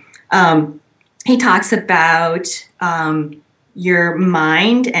these. So he talks about your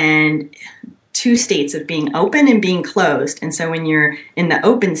mind and 2 states of being open and being closed. And so when you're in the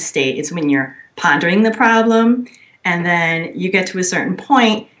open state, it's when you're pondering the problem, and then you get to a certain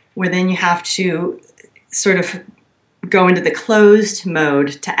point where then you have to sort of go into the closed mode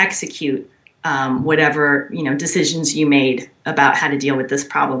to execute whatever, decisions you made about how to deal with this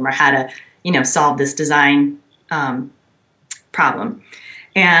problem or how to, solve this design problem.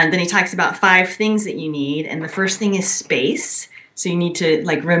 And then he talks about 5 things that you need. And the first thing is space. So you need to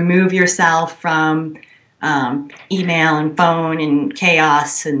remove yourself from email and phone and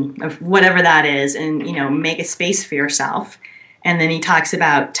chaos and whatever that is, and make a space for yourself. And then he talks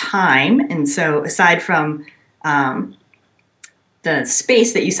about time. And so aside from the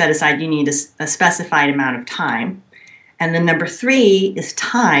space that you set aside, you need a specified amount of time. And then number 3 is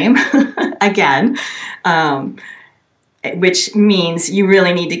time again, which means you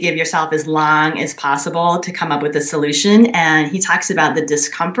really need to give yourself as long as possible to come up with a solution. And he talks about the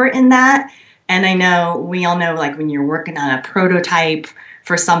discomfort in that. And I know, we all know, when you're working on a prototype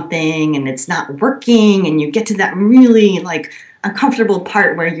for something and it's not working and you get to that really uncomfortable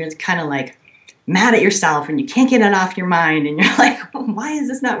part where you're kind of mad at yourself and you can't get it off your mind and you're like, oh, why is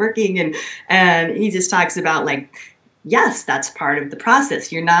this not working? And he just talks about yes, that's part of the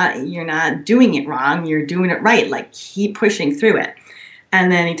process. You're not doing it wrong. You're doing it right. Keep pushing through it.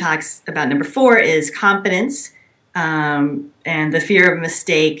 And then he talks about number 4 is confidence, and the fear of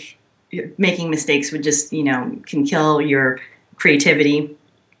mistake. Making mistakes would just, can kill your creativity.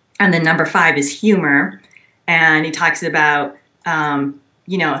 And then number 5 is humor. And he talks about,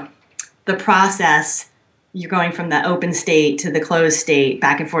 the process. You're going from the open state to the closed state,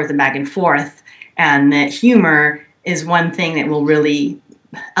 back and forth and back and forth. And that humor is one thing that will really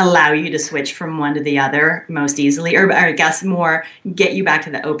allow you to switch from one to the other most easily, or I guess more get you back to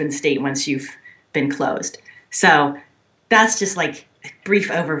the open state once you've been closed. So that's just a brief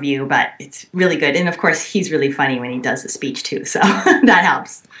overview, but it's really good. And of course, he's really funny when he does the speech too, so that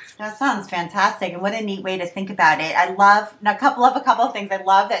helps. That sounds fantastic, and what a neat way to think about it. I love a couple of things. I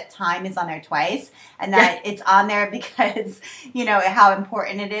love that time is on there twice, and that it's on there because how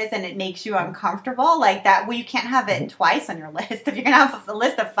important it is, and it makes you uncomfortable like that. Well, you can't have it twice on your list if you're gonna have a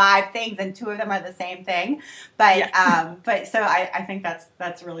list of 5 things and 2 of them are the same thing. But but so I think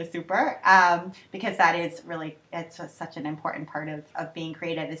that's really super, because that is really, it's such an important part of being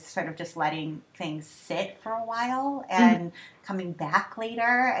creative, is sort of just letting things sit for a while and coming back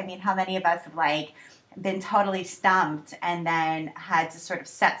later. I mean, how many of us have been totally stumped and then had to sort of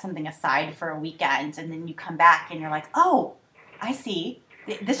set something aside for a weekend, and then you come back and you're like, oh, I see.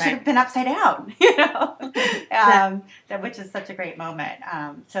 This should have been upside down, which is such a great moment.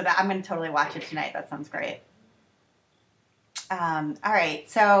 So that I'm going to totally watch it tonight. That sounds great. All right.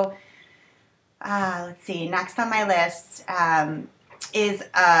 So let's see. Next on my list is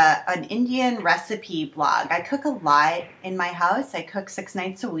an Indian recipe blog. I cook a lot in my house. I cook 6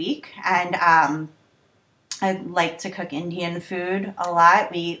 nights a week, and I like to cook Indian food a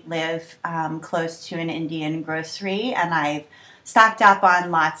lot. We live close to an Indian grocery, and I've stocked up on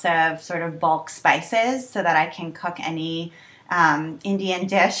lots of sort of bulk spices so that I can cook any Indian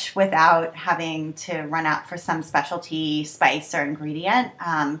dish without having to run out for some specialty spice or ingredient.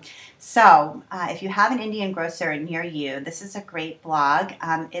 So if you have an Indian grocer near you, this is a great blog.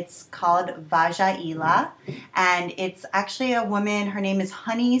 It's called Vajaila, and it's actually a woman. Her name is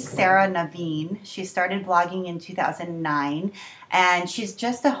Honey Sarah Naveen. She started blogging in 2009, and she's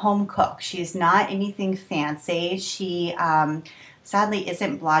just a home cook. She's not anything fancy. She sadly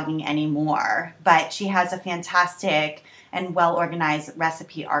isn't blogging anymore, but she has a fantastic and well-organized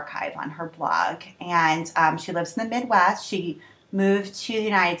recipe archive on her blog. And she lives in the Midwest. She moved to the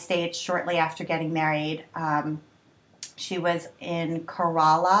United States shortly after getting married. She was in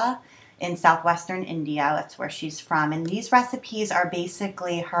Kerala in southwestern India. That's where she's from. And these recipes are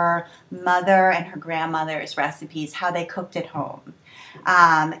basically her mother and her grandmother's recipes, how they cooked at home.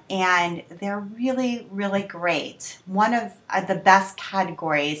 And they're really, really great. One of the best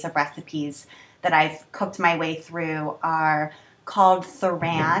categories of recipes that I've cooked my way through are called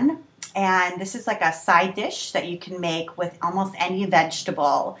Thuran. And this is like a side dish that you can make with almost any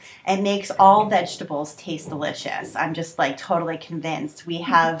vegetable. It makes all vegetables taste delicious. I'm just totally convinced. We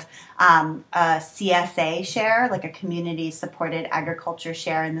have a CSA share, like a community supported agriculture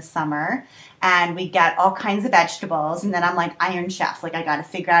share in the summer. And we get all kinds of vegetables. And then I'm like Iron Chef. I got to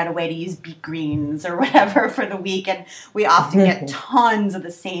figure out a way to use beet greens or whatever for the week. And we often get tons of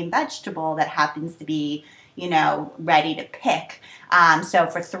the same vegetable that happens to be, ready to pick. So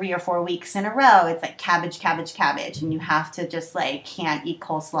for 3 or 4 weeks in a row, it's cabbage, cabbage, cabbage. And you have to just can't eat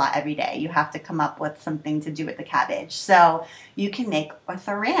coleslaw every day. You have to come up with something to do with the cabbage. So you can make a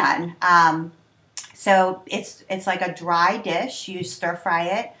thuran. So it's like a dry dish. You stir fry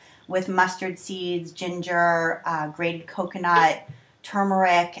it with mustard seeds, ginger, grated coconut,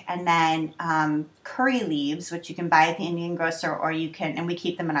 turmeric, and then curry leaves, which you can buy at the Indian grocer, or you can, and we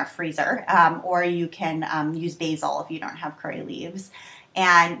keep them in our freezer, or you can use basil if you don't have curry leaves.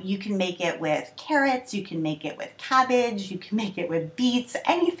 And you can make it with carrots, you can make it with cabbage, you can make it with beets,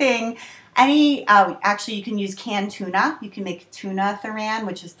 anything. Actually, you can use canned tuna. You can make tuna thuran,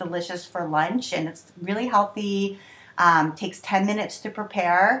 which is delicious for lunch, and it's really healthy. Takes 10 minutes to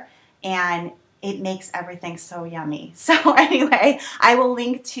prepare, and it makes everything so yummy. So anyway, I will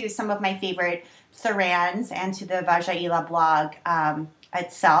link to some of my favorite thurans and to the Vajaila blog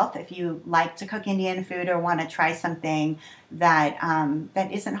itself if you like to cook Indian food or want to try something that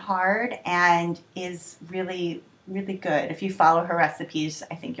that isn't hard and is really, really good. If you follow her recipes,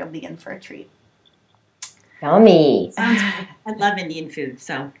 I think you'll be in for a treat. Yummy. I love Indian food,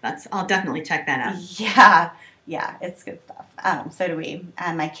 so I'll definitely check that Yeah, out. it's good stuff. So do we.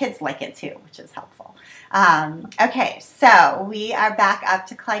 And my kids like it too, which is helpful. Okay, so we are back up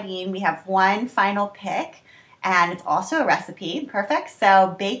to Claudine. We have one final pick, and it's also a recipe. Perfect.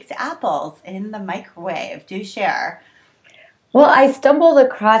 So baked apples in the microwave. Do share. Well, I stumbled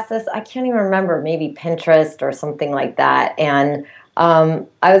across this, I can't even remember, maybe Pinterest or something like that. And I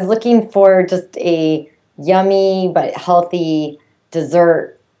was looking for just a yummy but healthy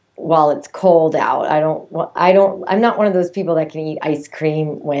dessert while it's cold out. I'm not one of those people that can eat ice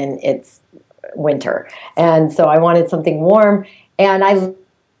cream when it's winter. And so I wanted something warm. And I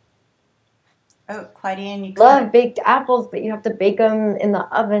Claudine, you love baked apples, but you have to bake them in the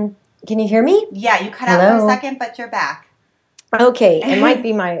oven. Can you hear me? Yeah, you cut out for a second, but you're back. Okay, it might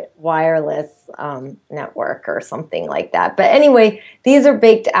be my wireless network or something like that. But anyway, these are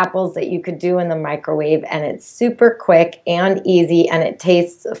baked apples that you could do in the microwave, and it's super quick and easy, and it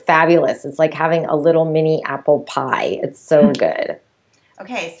tastes fabulous. It's like having a little mini apple pie. It's so good.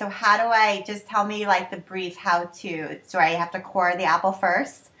 Okay, so how do I, just tell me like the brief so I have to core the apple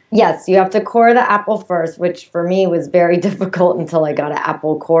first? Yes, you have to core the apple first, which for me was very difficult until I got an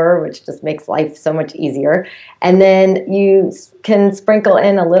apple core, which just makes life so much easier. And then you can sprinkle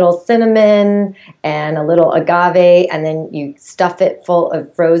in a little cinnamon and a little agave, and then you stuff it full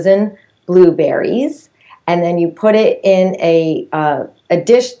of frozen blueberries. And then you put it in a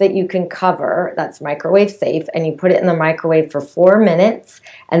dish that you can cover that's microwave safe, and you put it in the microwave for 4 minutes,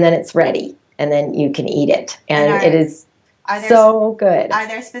 and then it's ready. And then you can eat it. And it is so good. Are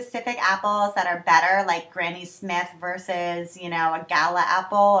there specific apples that are better, like Granny Smith versus, a Gala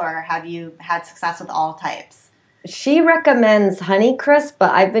apple, or have you had success with all types? She recommends Honeycrisp,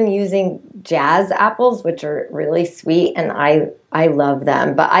 but I've been using Jazz apples, which are really sweet, and I love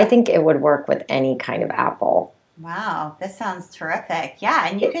them. But I think it would work with any kind of apple. Wow, this sounds terrific. Yeah,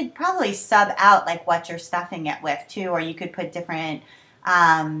 and you could probably sub out like what you're stuffing it with too, or you could put different.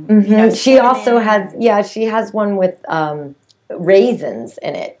 She also has, she has one with raisins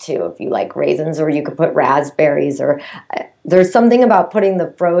in it too, if you like raisins, or you could put raspberries, or there's something about putting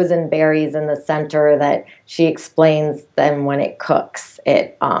the frozen berries in the center that she explains. Then when it cooks,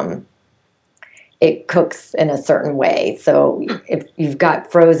 it cooks in a certain way. So if you've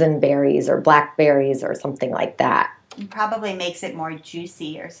got frozen berries or blackberries or something like that, it probably makes it more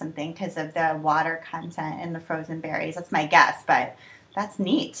juicy or something because of the water content in the frozen berries. That's my guess, but that's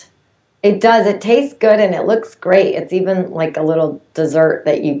neat. It does. It tastes good and it looks great. It's even like a little dessert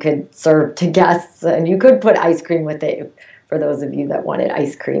that you could serve to guests, and you could put ice cream with it for those of you that wanted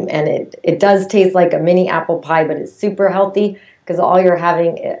ice cream. And it does taste like a mini apple pie, but it's super healthy because all you're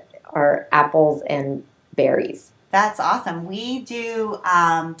having are apples and berries. That's awesome. We do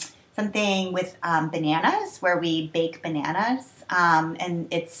something with bananas where we bake bananas, and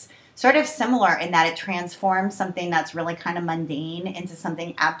it's sort of similar in that it transforms something that's really kind of mundane into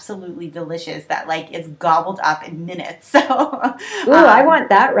something absolutely delicious that like is gobbled up in minutes. So, I want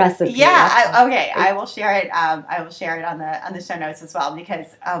that recipe. Yeah, okay, I will share it. I will share it on the show notes as well because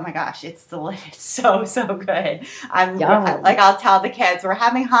oh my gosh, it's delicious, so good. I'll tell the kids we're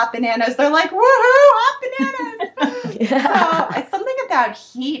having hot bananas. They're like, woohoo, hot bananas! So it's something about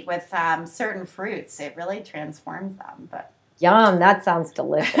heat with certain fruits. It really transforms them, but. Yum, that sounds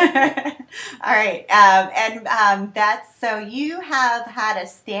delicious. All right. That's so you have had a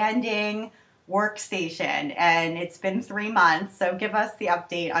standing workstation and it's been 3 months. So give us the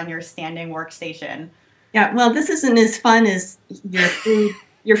update on your standing workstation. Yeah, well, this isn't as fun as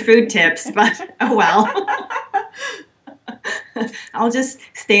your food tips, but oh well. I'll just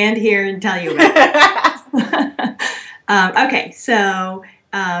stand here and tell you about it. Okay, so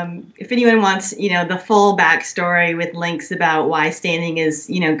if anyone wants, the full backstory with links about why standing is,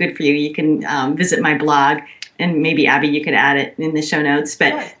 good for you, you can visit my blog, and maybe Abby, you could add it in the show notes.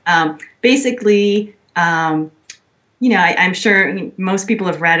 But basically, I'm sure most people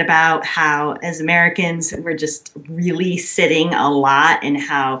have read about how as Americans, we're just really sitting a lot, and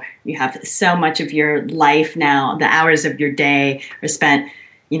how you have so much of your life now, the hours of your day are spent,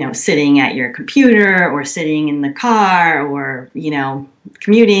 sitting at your computer or sitting in the car or,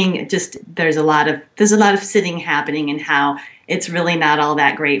 commuting. Just there's a lot of sitting happening, and how it's really not all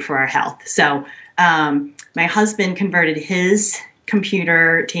that great for our health. So my husband converted his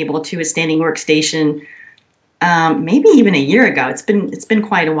computer table to a standing workstation maybe even a year ago. It's been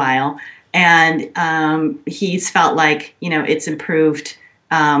quite a while, and he's felt like it's improved.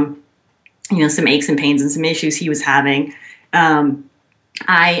 Some aches and pains and some issues he was having.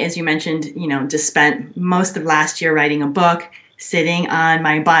 I, as you mentioned, just spent most of last year writing a book, sitting on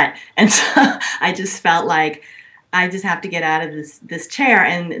my butt, and so I just felt like I just have to get out of this chair.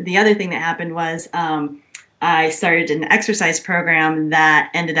 And the other thing that happened was I started an exercise program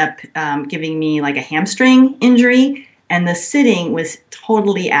that ended up giving me like a hamstring injury, and the sitting was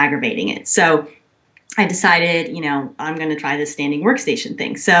totally aggravating it. So I decided, I'm going to try this standing workstation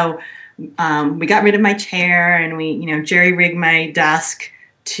thing. So we got rid of my chair, and we, jerry-rigged my desk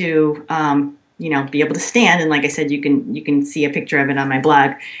to, be able to stand. And like I said, you can see a picture of it on my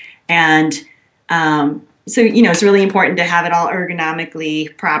blog. And so, it's really important to have it all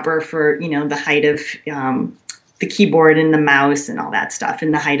ergonomically proper for, the height of the keyboard and the mouse and all that stuff,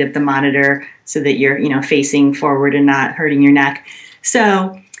 and the height of the monitor, so that you're, facing forward and not hurting your neck.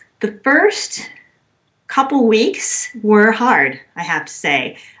 So the first couple weeks were hard, I have to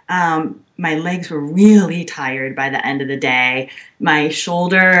say. My legs were really tired by the end of the day. My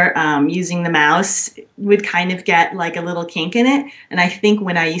shoulder, using the mouse, would kind of get like a little kink in it. And I think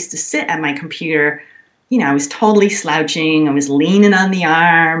when I used to sit at my computer, I was totally slouching. I was leaning on the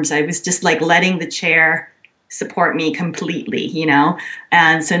arms. I was just like letting the chair support me completely,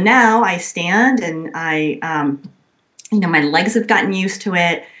 And so now I stand, and my legs have gotten used to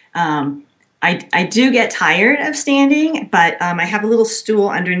it. I do get tired of standing, but I have a little stool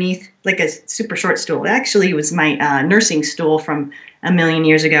underneath, like a super short stool. It actually was my nursing stool from a million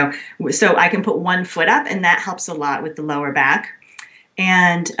years ago. So I can put one foot up, and that helps a lot with the lower back.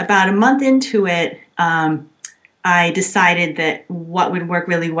 And about a month into it, I decided that what would work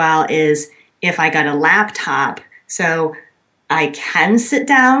really well is if I got a laptop, so I can sit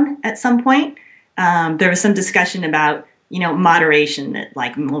down at some point. There was some discussion about moderation, that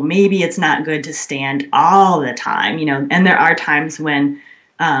like, well, maybe it's not good to stand all the time, and there are times when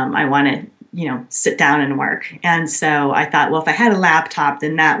I want to, sit down and work. And so I thought, well, if I had a laptop,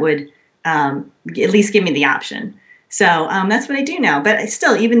 then that would at least give me the option. So that's what I do now. But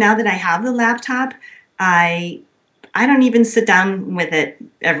still, even now that I have the laptop, I don't even sit down with it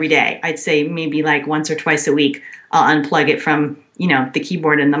every day. I'd say maybe like once or twice a week, I'll unplug it from, the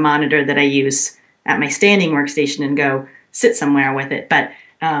keyboard and the monitor that I use at my standing workstation and go sit somewhere with it. But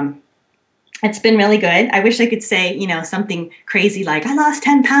it's been really good. I wish I could say, something crazy like I lost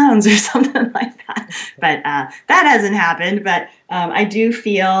 10 pounds or something like that. But that hasn't happened. But I do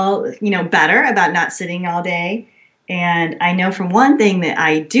feel, better about not sitting all day. And I know from one thing that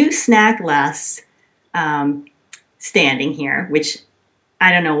I do snack less standing here, which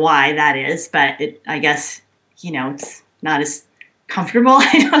I don't know why that is, but I guess, it's not as comfortable.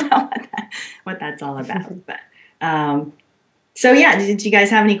 I don't know what that's all about. But so yeah, did you guys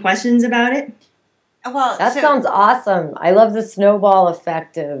have any questions about it? Well, that sounds awesome. I love the snowball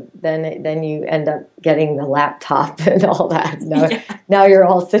effect of then you end up getting the laptop and all that. Now you're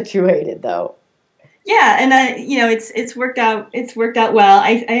all situated though. Yeah, and it's worked out. It's worked out well.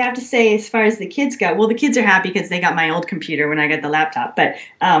 I have to say, as far as the kids go, well, the kids are happy because they got my old computer when I got the laptop. But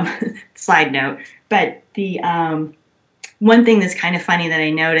side note, but the one thing that's kind of funny that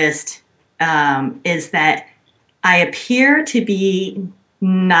I noticed is that I appear to be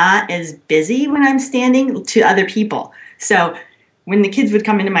not as busy when I'm standing to other people. So when the kids would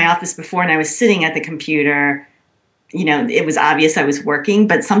come into my office before and I was sitting at the computer, it was obvious I was working,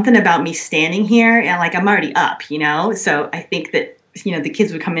 but something about me standing here, and like I'm already up, So I think that, the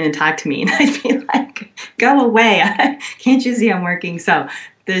kids would come in and talk to me and I'd be like, go away. Can't you see I'm working? So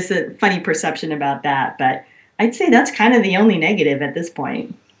there's a funny perception about that, but I'd say that's kind of the only negative at this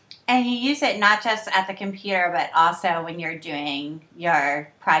point. And you use it not just at the computer, but also when you're doing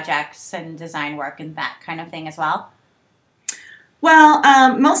your projects and design work and that kind of thing as well? Well,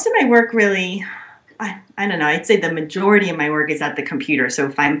 most of my work really, I don't know, I'd say the majority of my work is at the computer. So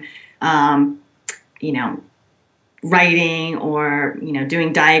if I'm, writing or,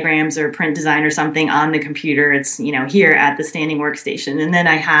 doing diagrams or print design or something on the computer, it's, here at the standing workstation. And then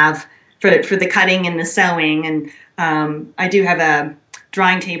I have for the cutting and the sewing, and I do have a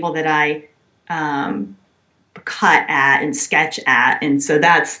drawing table that I cut at and sketch at, and so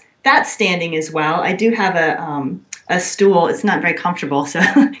that's standing as well. I do have a stool. It's not very comfortable, so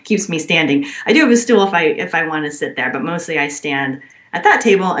it keeps me standing. I do have a stool if I want to sit there, but mostly I stand at that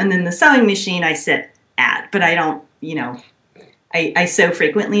table, and then the sewing machine I sit at. But I don't, I sew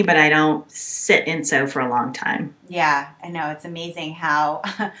frequently, but I don't sit and sew for a long time. Yeah, I know. It's amazing how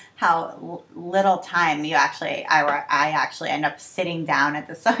how little time I actually end up sitting down at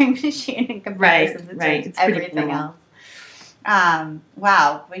the sewing machine in comparison to everything else. Wow,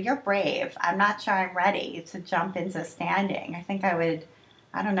 well, you're brave. I'm not sure I'm ready to jump into standing. I think I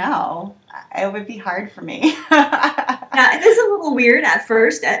don't know. It would be hard for me. Yeah, it is a little weird at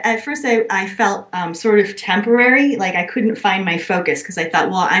first. At first, I felt sort of temporary, like I couldn't find my focus because I thought,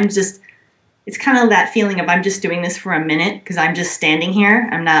 well, it's kind of that feeling of I'm just doing this for a minute because I'm just standing here.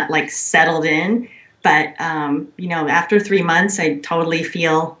 I'm not like settled in. But, after 3 months, I totally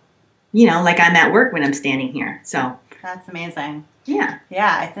feel, like I'm at work when I'm standing here. So that's amazing. Yeah.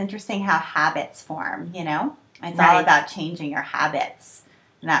 Yeah, it's interesting how habits form, It's Right. all about changing your habits.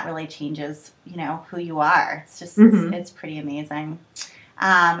 And that really changes, who you are. It's just, it's pretty amazing.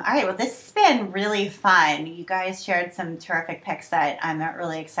 All right, well, this has been really fun. You guys shared some terrific picks that I'm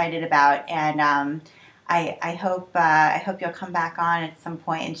really excited about, and I hope you'll come back on at some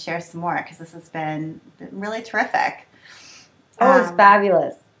point and share some more because this has been really terrific. Oh, it's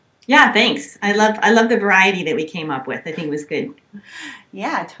fabulous. Yeah, thanks. I love the variety that we came up with. I think it was good.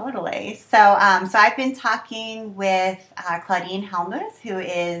 Yeah, totally. So I've been talking with Claudine Hellmuth, who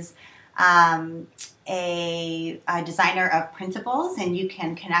is a designer of printables, and you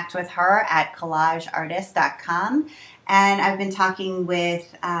can connect with her at collageartist.com. And I've been talking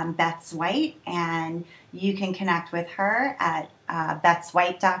with Betz White, and you can connect with her at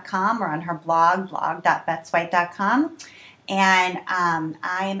betzwhite.com or on her blog.betzwhite.com. And I'm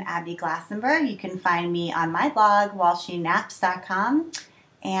Abby Glassenberg. You can find me on my blog, whileshenaps.com.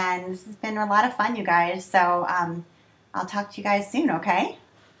 And this has been a lot of fun, you guys. So I'll talk to you guys soon, okay?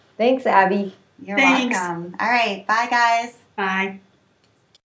 Thanks, Abby. You're welcome. All right. Bye, guys. Bye.